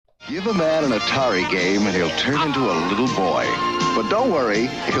Give a man an Atari game and he'll turn into a little boy. But don't worry,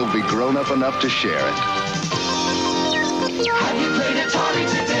 he'll be grown up enough to share it. Have you played Atari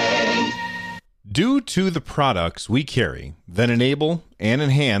today? Due to the products we carry that enable and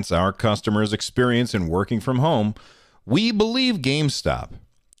enhance our customers' experience in working from home, we believe GameStop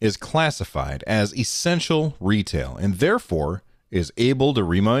is classified as essential retail and therefore is able to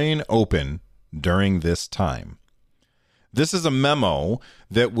remain open during this time. This is a memo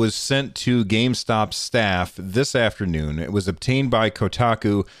that was sent to GameStop staff this afternoon. It was obtained by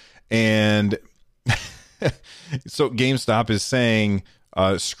Kotaku, and so GameStop is saying,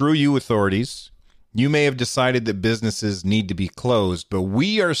 screw you, authorities. You may have decided that businesses need to be closed, but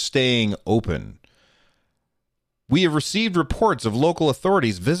we are staying open. We have received reports of local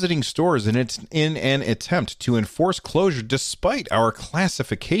authorities visiting stores in an attempt to enforce closure despite our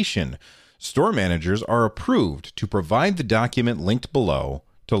classification. Store managers are approved to provide the document linked below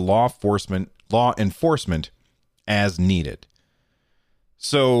to law enforcement as needed.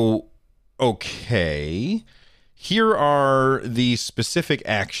 So, okay, here are the specific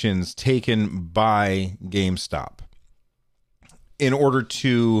actions taken by GameStop in order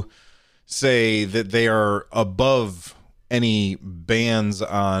to say that they are above any bans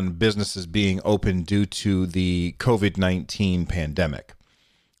on businesses being open due to the COVID-19 pandemic.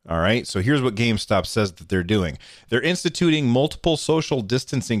 All right, so here's what GameStop says that they're doing. They're instituting multiple social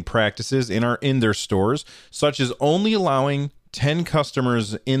distancing practices in their stores, such as only allowing 10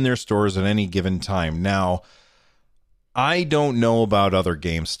 customers in their stores at any given time. Now, I don't know about other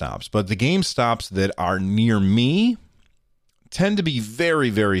GameStops, but the GameStops that are near me tend to be very,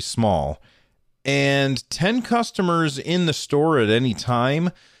 very small. And 10 customers in the store at any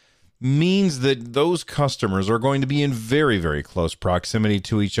time means that those customers are going to be in very, very close proximity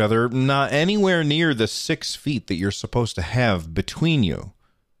to each other, not anywhere near the 6 feet that you're supposed to have between you.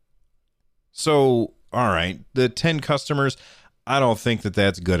 So, all right, the 10 customers, I don't think that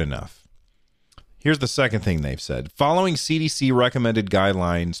that's good enough. Here's the second thing they've said. Following CDC recommended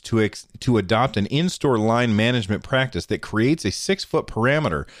guidelines to adopt an in-store line management practice that creates a 6-foot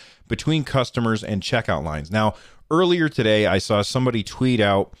parameter between customers and checkout lines. Now, earlier today, I saw somebody tweet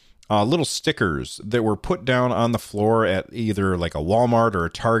out little stickers that were put down on the floor at either like a Walmart or a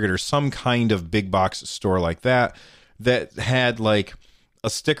Target or some kind of big box store like that had like a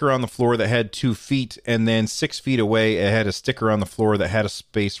sticker on the floor that had 2 feet, and then 6 feet away it had a sticker on the floor that had a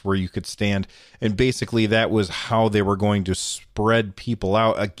space where you could stand. And basically that was how they were going to spread people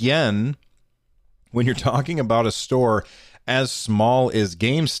out. Again, when you're talking about a store as small as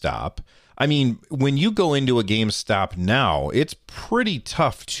GameStop, I mean, when you go into a GameStop now, it's pretty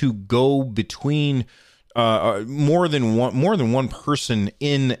tough to go between more than one person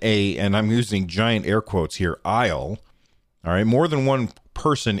in and I'm using giant air quotes here, aisle. All right, more than one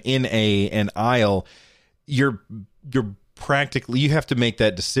person in an aisle. You're practically, you have to make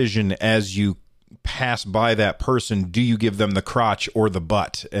that decision as you pass by that person. Do you give them the crotch or the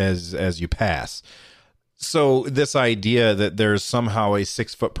butt as you pass? So this idea that there's somehow a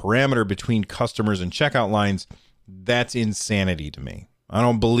 6-foot parameter between customers and checkout lines, that's insanity to me. I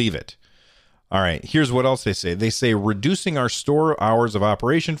don't believe it. All right, here's what else they say. They say reducing our store hours of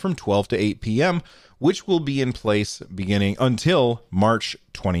operation from 12 to 8 p.m., which will be in place beginning until March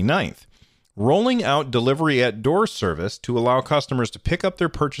 29th. Rolling out delivery at door service to allow customers to pick up their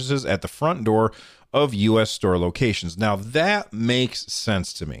purchases at the front door of U.S. store locations. Now, that makes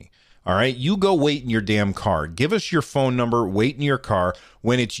sense to me. All right, you go wait in your damn car. Give us your phone number, wait in your car.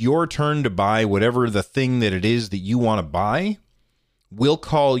 When it's your turn to buy whatever the thing that it is that you want to buy, we'll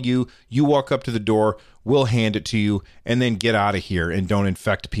call you. You walk up to the door, we'll hand it to you, and then get out of here and don't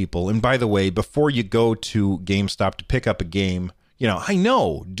infect people. And by the way, before you go to GameStop to pick up a game, you know, I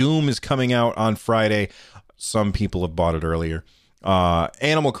know Doom is coming out on Friday. Some people have bought it earlier.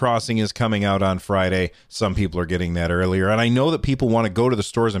 Animal Crossing is coming out on Friday. Some people are getting that earlier. And I know that people want to go to the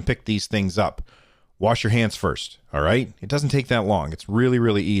stores and pick these things up. Wash your hands first, all right? It doesn't take that long. It's really,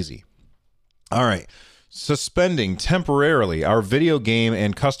 really easy. All right. Suspending temporarily our video game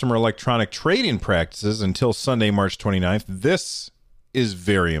and customer electronic trade-in practices until Sunday, March 29th. This is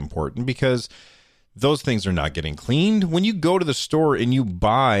very important because those things are not getting cleaned. When you go to the store and you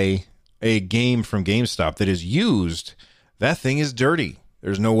buy a game from GameStop that is used, that thing is dirty.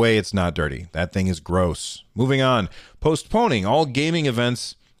 There's no way it's not dirty. That thing is gross. Moving on. Postponing all gaming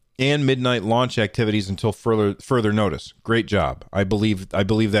events and midnight launch activities until further notice. Great job. I believe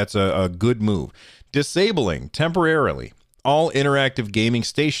that's a good move. Disabling temporarily all interactive gaming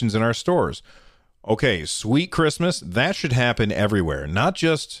stations in our stores. Okay, sweet Christmas. That should happen everywhere, not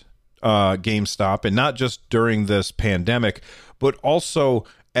just GameStop, and not just during this pandemic, but also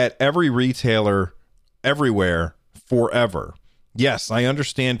at every retailer everywhere forever. Yes, I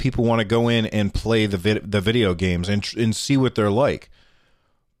understand people want to go in and play the video games and see what they're like,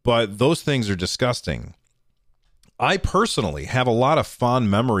 but those things are disgusting. I personally have a lot of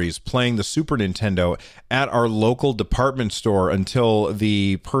fond memories playing the Super Nintendo at our local department store until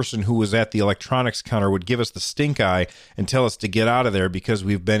the person who was at the electronics counter would give us the stink eye and tell us to get out of there because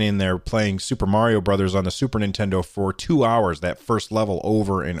we've been in there playing Super Mario Brothers on the Super Nintendo for 2 hours, that first level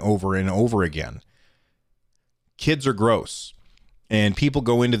over and over and over again. Kids are gross, and people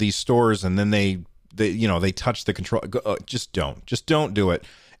go into these stores and then they touch the control. Just don't do it.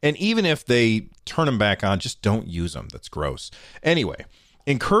 And even if they turn them back on, just don't use them. That's gross. Anyway,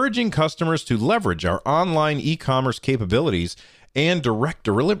 encouraging customers to leverage our online e-commerce capabilities and direct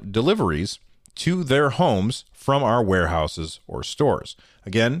deliveries to their homes from our warehouses or stores.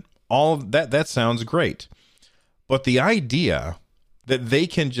 Again, all of that sounds great. But the idea that they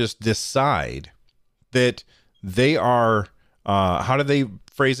can just decide that they are, how do they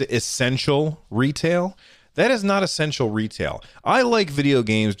phrase it, essential retail? That is not essential retail. I like video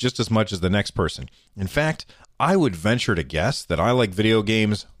games just as much as the next person. In fact, I would venture to guess that I like video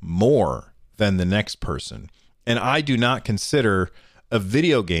games more than the next person. And I do not consider a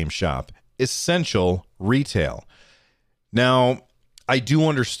video game shop essential retail. Now, I do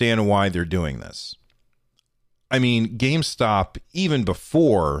understand why they're doing this. I mean, GameStop, even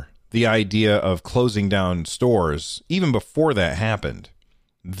before the idea of closing down stores, even before that happened,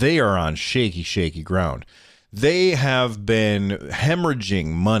 they are on shaky ground. They have been hemorrhaging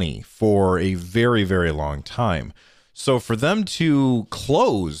money for a very, very long time. So for them to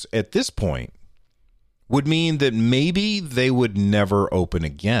close at this point would mean that maybe they would never open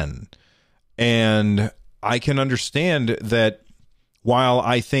again. And I can understand that while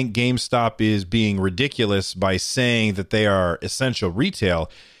I think GameStop is being ridiculous by saying that they are essential retail,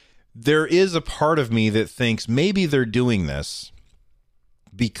 there is a part of me that thinks maybe they're doing this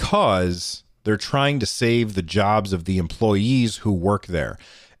because they're trying to save the jobs of the employees who work there.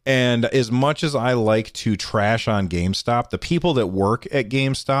 And as much as I like to trash on GameStop, the people that work at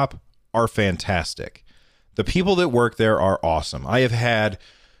GameStop are fantastic. The people that work there are awesome. I have had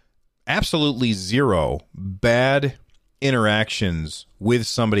absolutely zero bad interactions with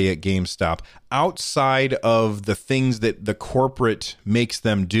somebody at GameStop outside of the things that the corporate makes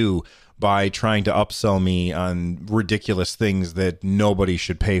them do by trying to upsell me on ridiculous things that nobody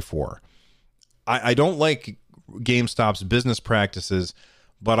should pay for. I don't like GameStop's business practices,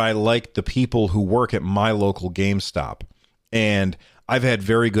 but I like the people who work at my local GameStop. And I've had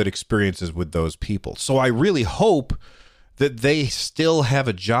very good experiences with those people. So I really hope that they still have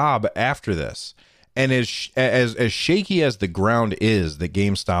a job after this. And as shaky as the ground is that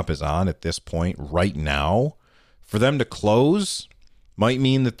GameStop is on at this point right now, for them to close might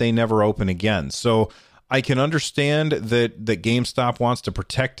mean that they never open again. So I can understand that GameStop wants to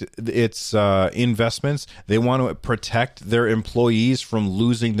protect its investments. They want to protect their employees from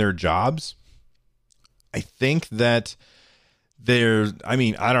losing their jobs. I think that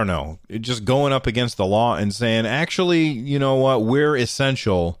I don't know, just going up against the law and saying, actually, you know what, we're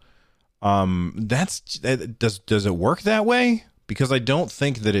essential. Does it work that way? Because I don't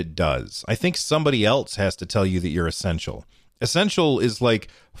think that it does. I think somebody else has to tell you that you're essential. Essential is like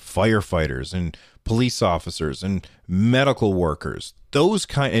firefighters and police officers and medical workers. Those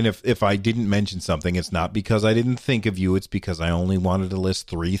kind. And if I didn't mention something, it's not because I didn't think of you. It's because I only wanted to list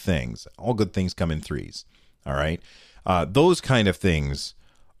 3 things. All good things come in threes. All right. Those kind of things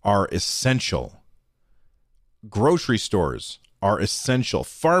are essential. Grocery stores are essential.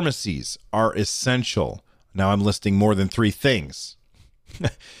 Pharmacies are essential. Now I'm listing more than 3 things.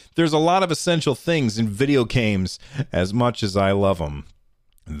 There's a lot of essential things in video games. As much as I love them,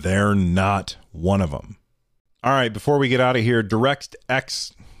 they're not one of them. All right, before we get out of here,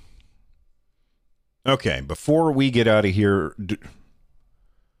 DirectX. Okay, before we get out of here.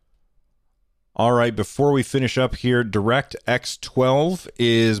 All right, before we finish up here, DirectX 12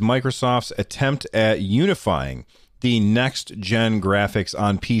 is Microsoft's attempt at unifying the next-gen graphics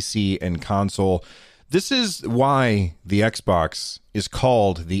on PC and console. This is why the Xbox is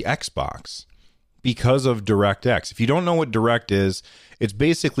called the Xbox, because of DirectX. If you don't know what Direct is, it's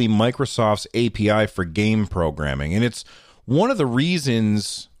basically Microsoft's API for game programming, and it's one of the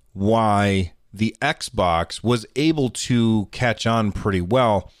reasons why the Xbox was able to catch on pretty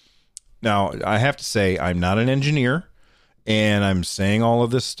well. Now, I have to say, I'm not an engineer, and I'm saying all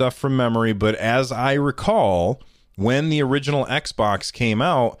of this stuff from memory, but as I recall, when the original Xbox came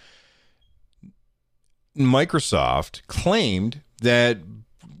out, Microsoft claimed that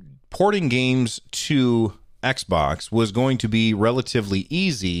porting games to Xbox was going to be relatively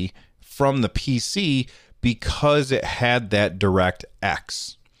easy from the PC because it had that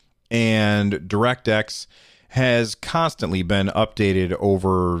DirectX. And DirectX has constantly been updated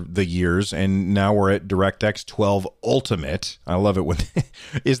over the years, and now we're at DirectX 12 Ultimate. I love it when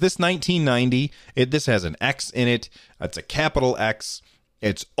is this 1990? This has an X in it. It's a capital X.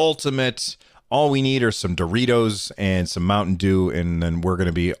 It's Ultimate. All we need are some Doritos and some Mountain Dew, and then we're going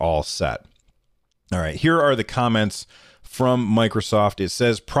to be all set. All right, here are the comments from Microsoft. It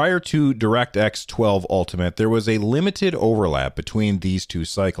says, prior to DirectX 12 Ultimate, there was a limited overlap between these two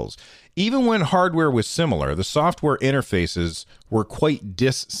cycles. Even when hardware was similar, the software interfaces were quite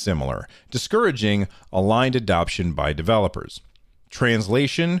dissimilar, discouraging aligned adoption by developers.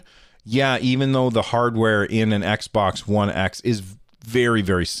 Translation, yeah, even though the hardware in an Xbox One X is very,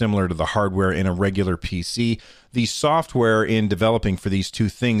 very similar to the hardware in a regular PC, the software in developing for these two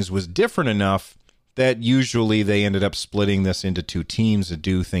things was different enough that usually they ended up splitting this into two teams to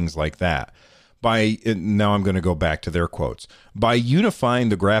do things like that. Now I'm going to go back to their quotes. By unifying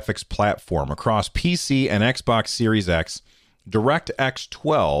the graphics platform across PC and Xbox Series X, DirectX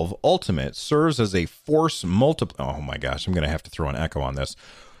 12 Ultimate serves as a force multiplier. Oh my gosh, I'm going to have to throw an echo on this.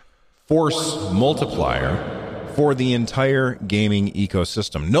 Force multiplier for the entire gaming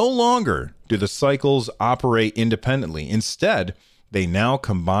ecosystem. No longer do the cycles operate independently. Instead, they now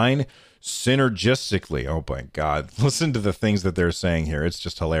combine synergistically. Oh my God. Listen to the things that they're saying here. It's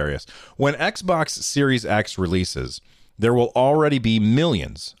just hilarious. When Xbox Series X releases, there will already be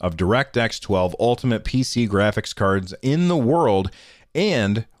millions of DirectX 12 Ultimate PC graphics cards in the world,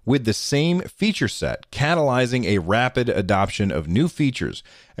 and with the same feature set, catalyzing a rapid adoption of new features.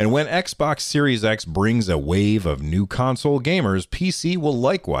 And when Xbox Series X brings a wave of new console gamers, PC will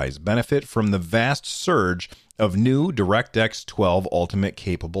likewise benefit from the vast surge of new DirectX 12 Ultimate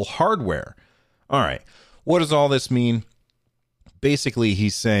capable hardware. All right, what does all this mean? Basically,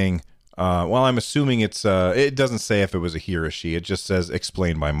 he's saying, well, I'm assuming it doesn't say if it was a he or a she. It just says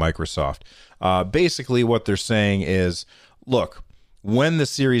explained by Microsoft. Basically, what they're saying is, look, when the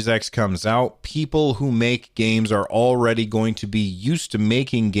Series X comes out, people who make games are already going to be used to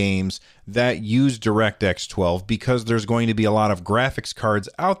making games that use DirectX 12 because there's going to be a lot of graphics cards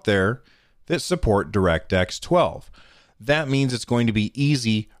out there that support DirectX 12. That means it's going to be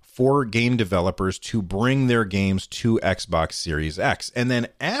easy for game developers to bring their games to Xbox Series X. And then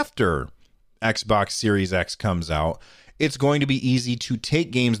after Xbox Series X comes out, it's going to be easy to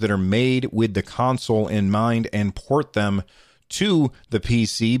take games that are made with the console in mind and port them to the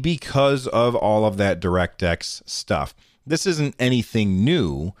PC because of all of that DirectX stuff. This isn't anything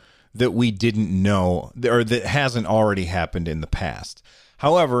new that we didn't know or that hasn't already happened in the past.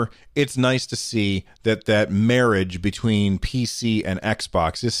 However, it's nice to see that that marriage between PC and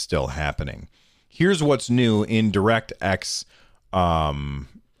Xbox is still happening. Here's what's new in DirectX.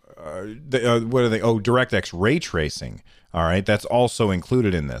 DirectX ray tracing. All right, that's also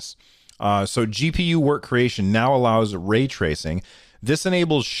included in this. So GPU work creation now allows ray tracing. This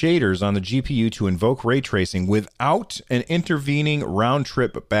enables shaders on the GPU to invoke ray tracing without an intervening round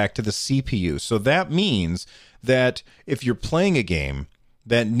trip back to the CPU. So that means that if you're playing a game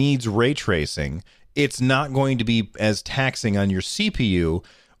that needs ray tracing, it's not going to be as taxing on your CPU,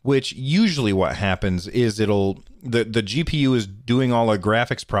 which usually what happens is the GPU is doing all the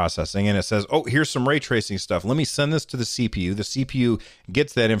graphics processing and it says, oh, here's some ray tracing stuff. Let me send this to the CPU. The CPU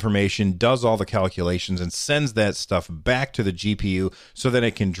gets that information, does all the calculations, and sends that stuff back to the GPU so that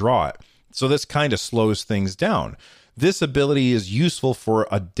it can draw it. So this kind of slows things down. This ability is useful for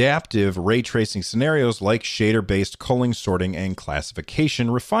adaptive ray tracing scenarios like shader-based culling, sorting, and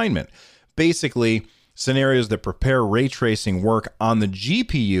classification refinement. Basically, scenarios that prepare ray tracing work on the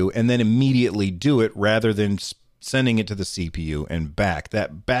GPU and then immediately do it rather than sending it to the CPU and back.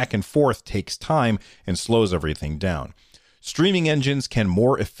 That back and forth takes time and slows everything down. Streaming engines can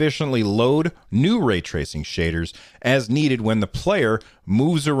more efficiently load new ray tracing shaders as needed when the player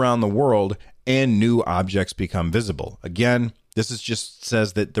moves around the world and new objects become visible. Again, this just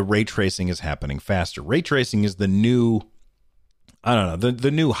says that the ray tracing is happening faster. Ray tracing is the new,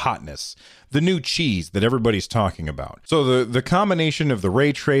 the new hotness, the new cheese that everybody's talking about. So the combination of the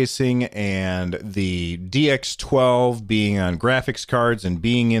ray tracing and the DX12 being on graphics cards and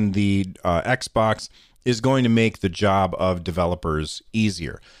being in the Xbox is going to make the job of developers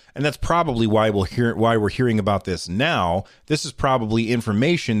easier. And that's probably why we're hearing about this now. This is probably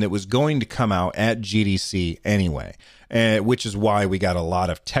information that was going to come out at GDC anyway, which is why we got a lot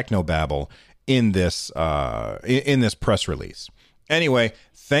of technobabble in this press release. Anyway,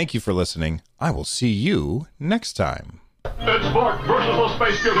 thank you for listening. I will see you next time. It's Bart versus the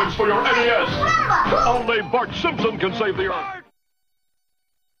Space Mutants for your NES. Only Bart Simpson can save the Earth.